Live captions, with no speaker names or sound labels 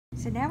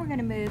So now we're going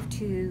to move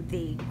to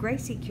the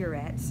Gracie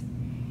Curettes,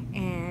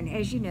 and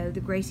as you know, the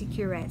Gracie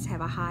Curettes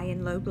have a high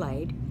and low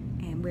blade,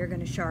 and we're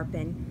going to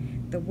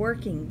sharpen the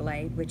working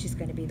blade, which is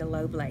going to be the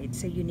low blade.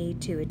 So you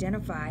need to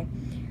identify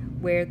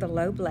where the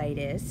low blade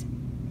is,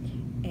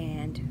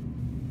 and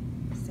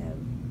so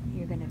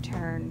you're going to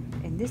turn,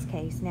 in this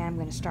case, now I'm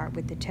going to start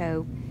with the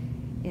toe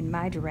in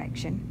my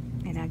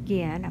direction, and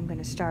again I'm going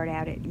to start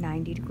out at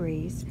 90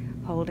 degrees,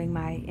 holding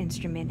my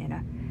instrument in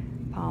a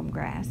palm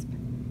grasp,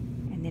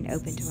 and then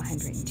open to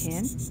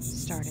 110.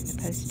 Start in the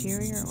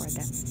posterior or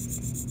the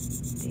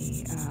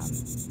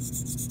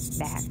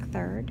back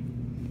third,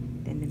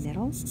 then the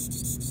middle,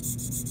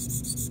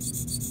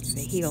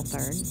 the heel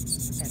third,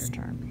 a better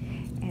term,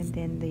 and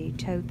then the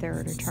toe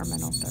third or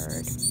terminal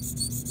third.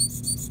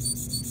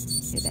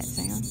 Hear that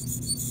sound?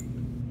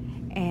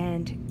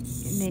 And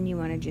then you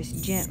want to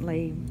just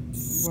gently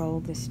roll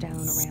the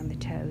stone around the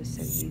toes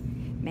so you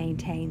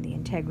maintain the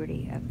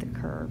integrity of the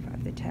curve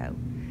of the toe.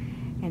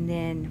 And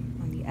then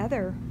on the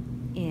other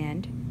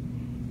end,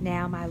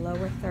 now my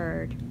lower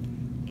third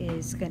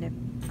is going to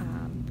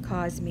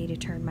cause me to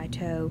turn my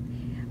toe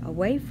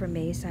away from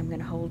me, so I'm going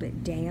to hold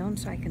it down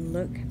so I can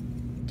look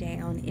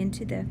down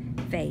into the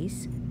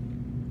face.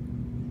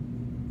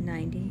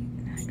 90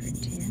 and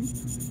 110.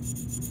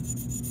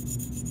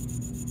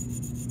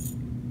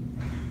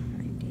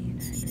 90 and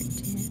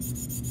 110.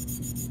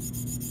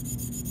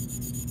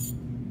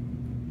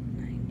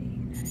 90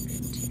 and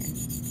 110.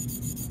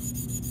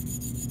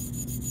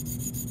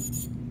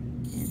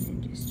 And then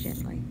just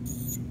gently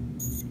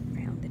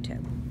round the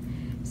toe.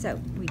 So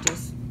we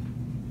just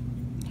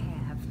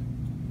have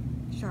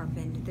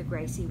sharpened the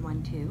Gracie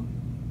 1-2.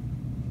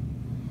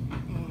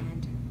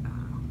 And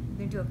I'm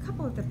going to do a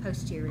couple of the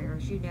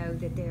posteriors. You know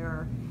that there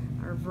are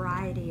a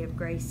variety of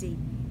Gracie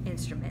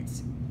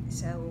instruments,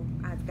 so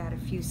I've got a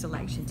few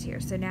selections here.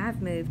 So now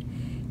I've moved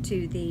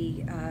to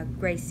the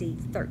Gracie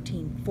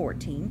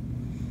 13-14,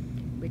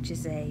 which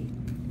is a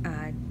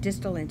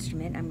distal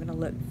instrument. I'm going to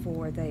look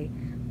for the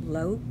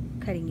low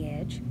cutting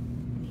edge,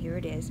 and here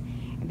it is.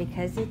 And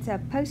because it's a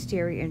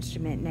posterior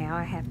instrument now,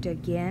 I have to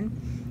again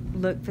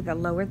look for the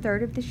lower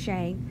third of the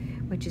shank,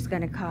 which is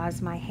going to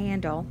cause my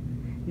handle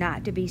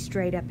not to be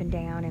straight up and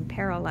down and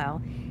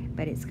parallel,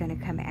 but it's going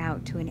to come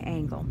out to an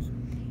angle.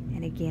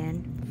 And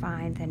again,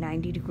 find the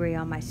 90 degree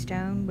on my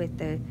stone with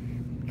the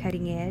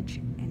cutting edge,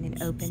 and then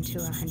open to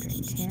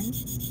 110.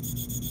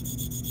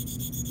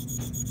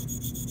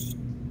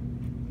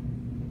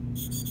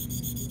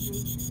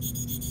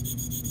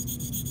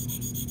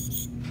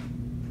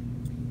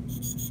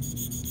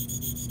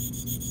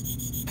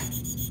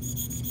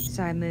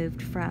 So I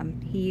moved from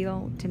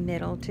heel to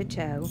middle to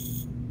toe.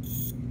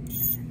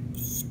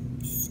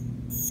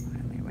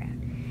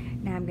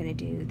 Now I'm going to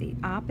do the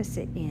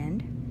opposite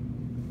end,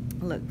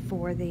 look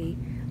for the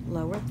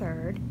lower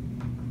third.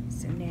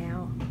 So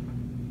now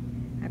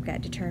I've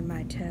got to turn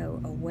my toe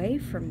away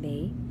from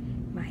me.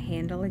 My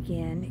handle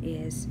again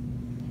is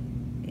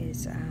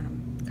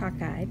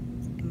cockeyed,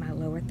 and my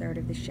lower third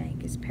of the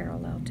shank is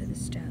parallel to the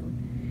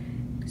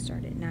stone.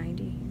 Start at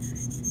 90,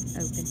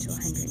 open to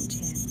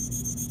 110.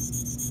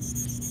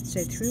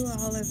 So through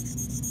all of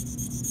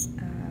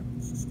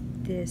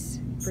this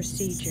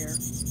procedure,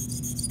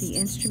 the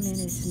instrument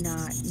is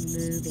not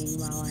moving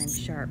while I'm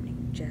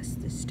sharpening, just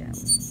the stone.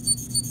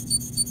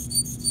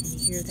 And you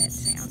hear that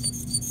sound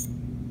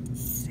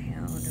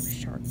of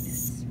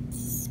sharpness.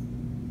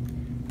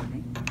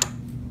 Okay.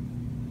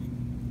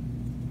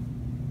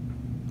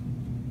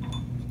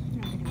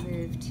 I'm going to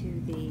move to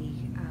the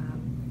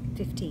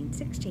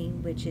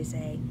 15-16, which is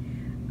a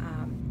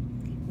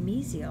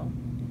mesial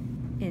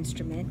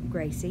instrument,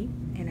 Gracie,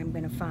 and I'm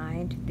going to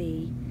find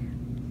the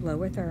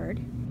lower third.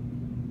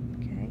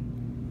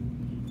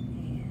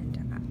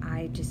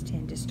 I just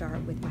tend to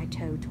start with my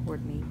toe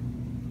toward me,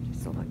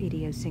 just a little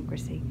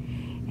idiosyncrasy.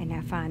 And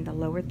I find the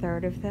lower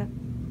third of the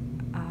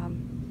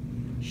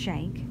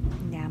shank.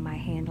 Now my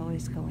handle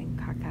is going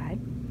cockeyed.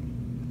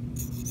 I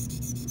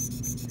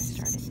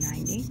start at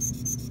 90,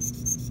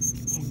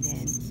 and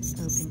then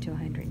open to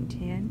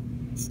 110,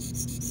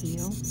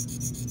 heel,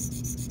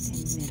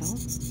 then middle,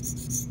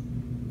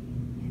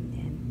 and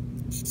then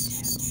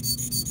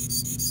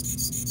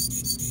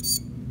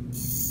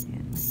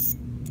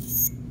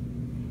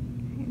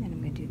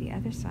toe. The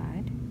other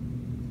side.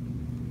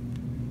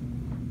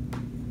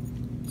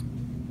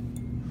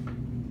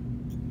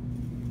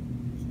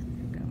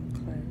 Going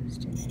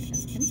closed and then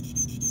open,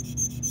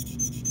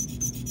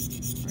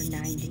 or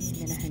 90 and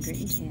then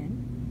 110.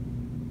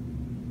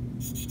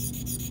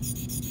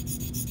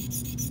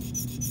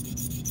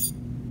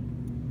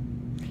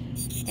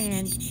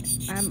 And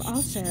I'm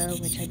also,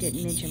 which I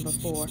didn't mention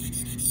before,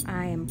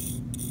 I am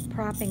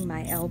propping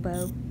my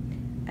elbow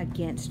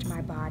against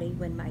my body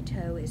when my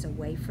toe is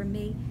away from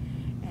me.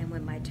 And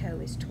when my toe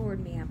is toward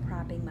me, I'm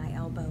propping my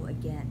elbow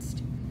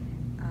against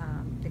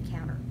the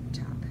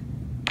countertop,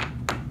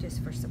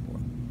 just for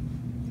support,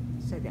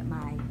 so that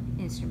my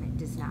instrument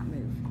does not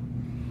move.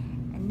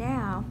 And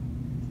now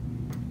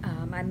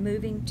I'm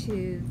moving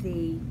to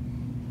the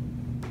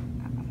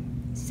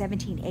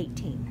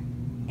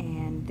 17-18, and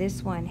and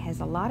this one has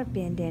a lot of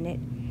bend in it,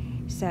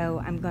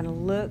 so I'm going to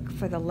look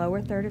for the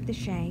lower third of the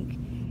shank,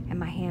 and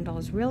my handle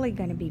is really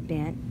going to be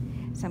bent,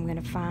 so I'm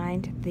going to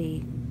find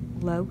the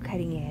low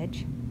cutting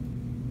edge.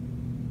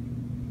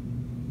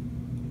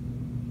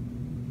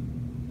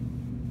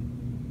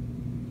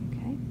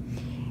 Okay,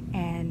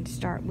 and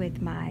start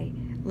with my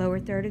lower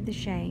third of the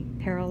shank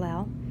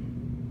parallel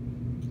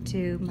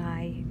to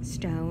my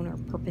stone or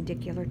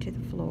perpendicular to the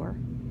floor.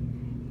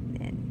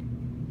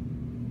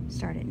 Then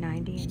start at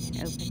 90 and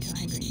then open to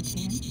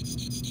 110.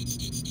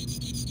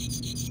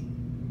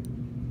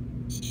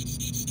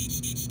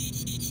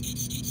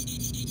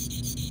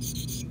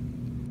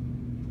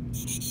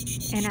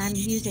 And I'm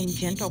using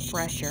gentle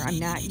pressure. I'm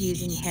not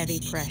using heavy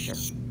pressure.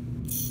 I'm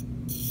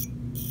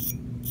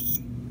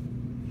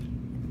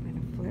going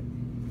to flip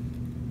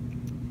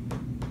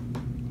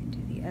into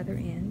the other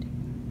end.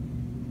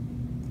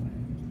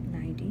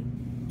 90,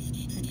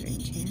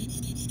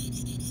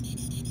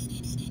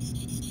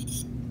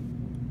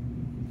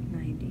 110,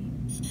 90,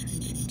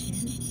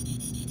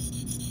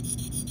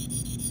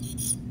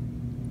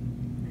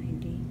 110, 90,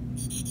 110.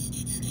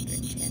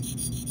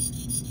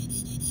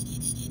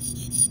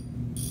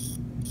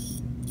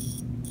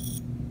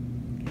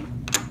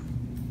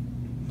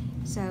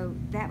 So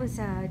that was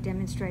a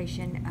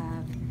demonstration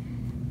of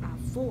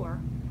 4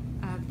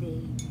 of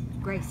the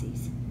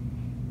Gracies,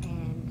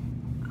 and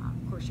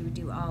of course you would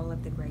do all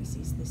of the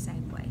Gracies the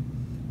same way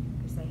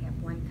because they have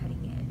one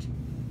cutting edge.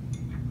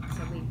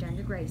 So we've done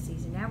the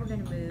Gracies, and now we're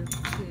going to move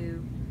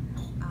to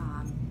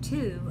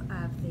 2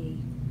 of the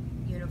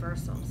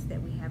universals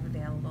that we have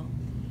available,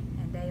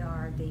 and they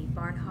are the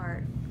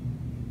Barnhart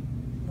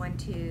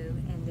 1-2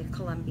 and the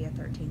Columbia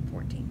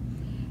 13-14.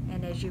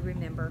 And as you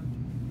remember,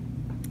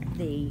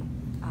 the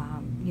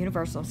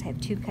universals have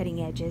 2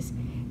 cutting edges.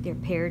 They're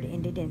paired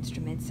ended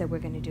instruments, so we're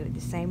going to do it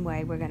the same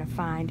way. We're going to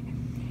find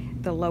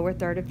the lower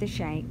third of the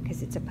shank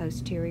because it's a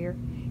posterior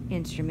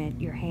instrument.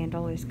 Your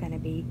handle is going to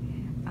be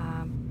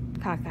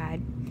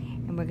cockeyed,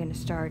 and we're going to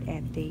start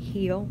at the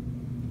heel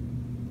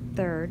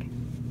third,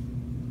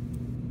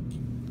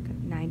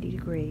 90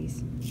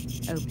 degrees,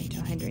 open to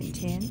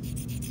 110,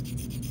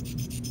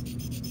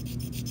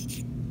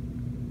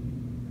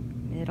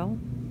 middle,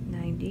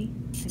 90,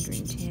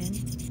 110,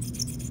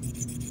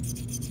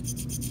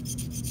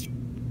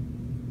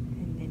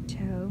 and then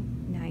toe,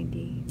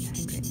 90,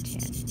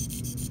 110.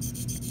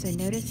 So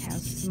notice how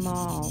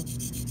small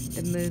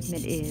the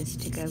movement is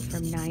to go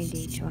from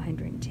 90 to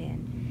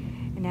 110.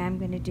 And now I'm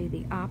going to do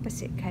the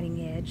opposite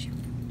cutting edge.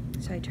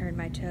 So I turn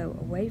my toe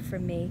away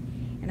from me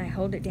and I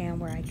hold it down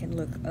where I can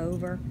look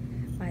over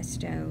my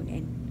stone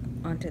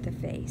and onto the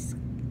face.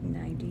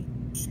 90,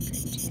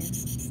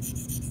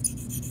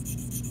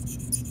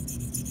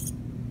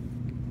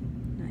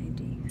 110.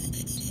 90,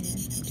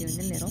 110. I'm doing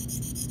the middle.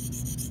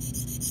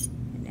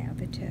 And now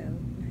the toe,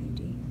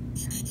 90,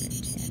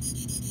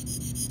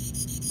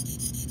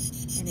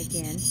 110. And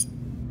again,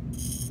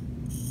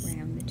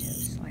 round the toe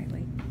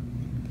slightly.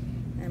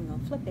 And I'm going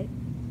to flip it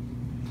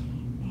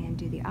and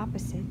do the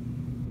opposite.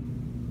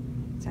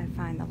 So I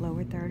find the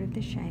lower third of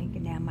the shank,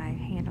 and now my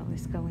handle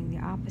is going the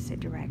opposite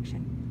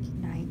direction.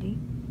 90,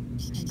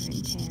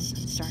 110, so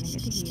I'm starting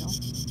at the heel.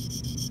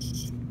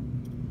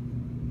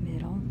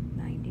 Middle,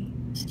 90,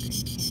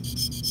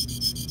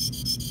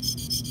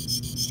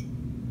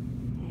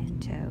 110. And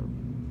toe,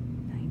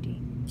 90,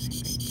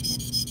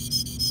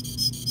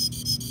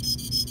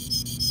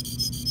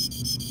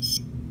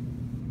 110.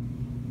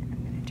 I'm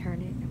going to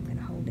turn it, and I'm going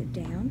to hold it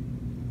down.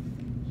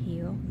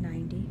 Heel,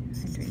 90,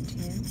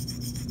 110.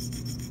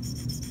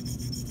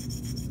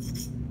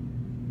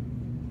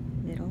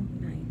 Middle, 90,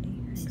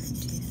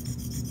 110.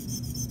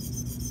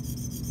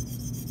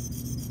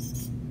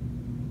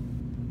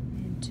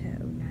 And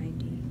toe,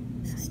 90,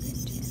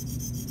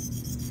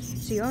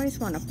 110. So you always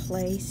want to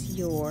place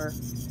your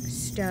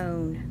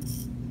stone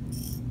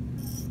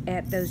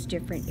at those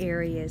different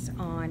areas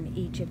on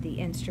each of the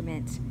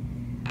instruments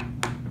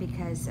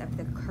because of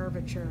the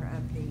curvature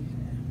of the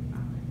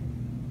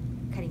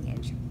cutting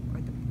edge,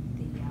 or the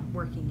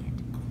working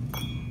end.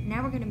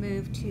 Now we're going to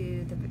move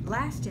to the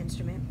last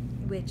instrument,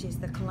 which is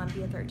the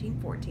Columbia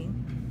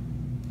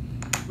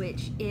 13-14,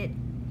 which it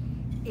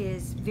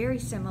is very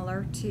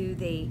similar to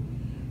the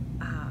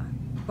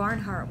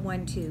Barnhart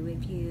 1-2.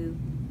 If you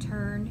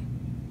turn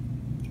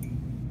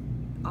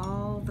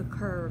all the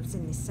curves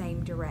in the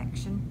same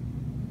direction,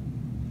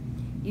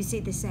 you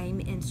see the same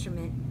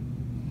instrument,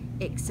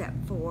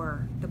 except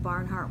for the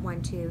Barnhart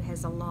 1-2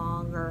 has a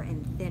longer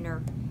and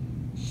thinner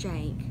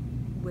shank,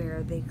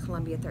 where the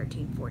Columbia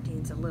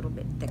 13-14 is a little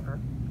bit thicker.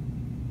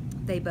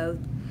 They both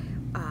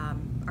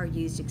are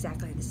used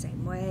exactly the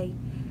same way.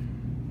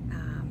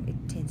 It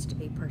tends to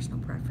be personal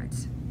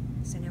preference.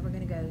 So now we're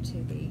going to go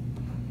to the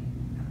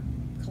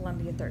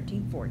Columbia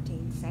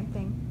 13-14. Same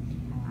thing.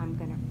 I'm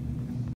going to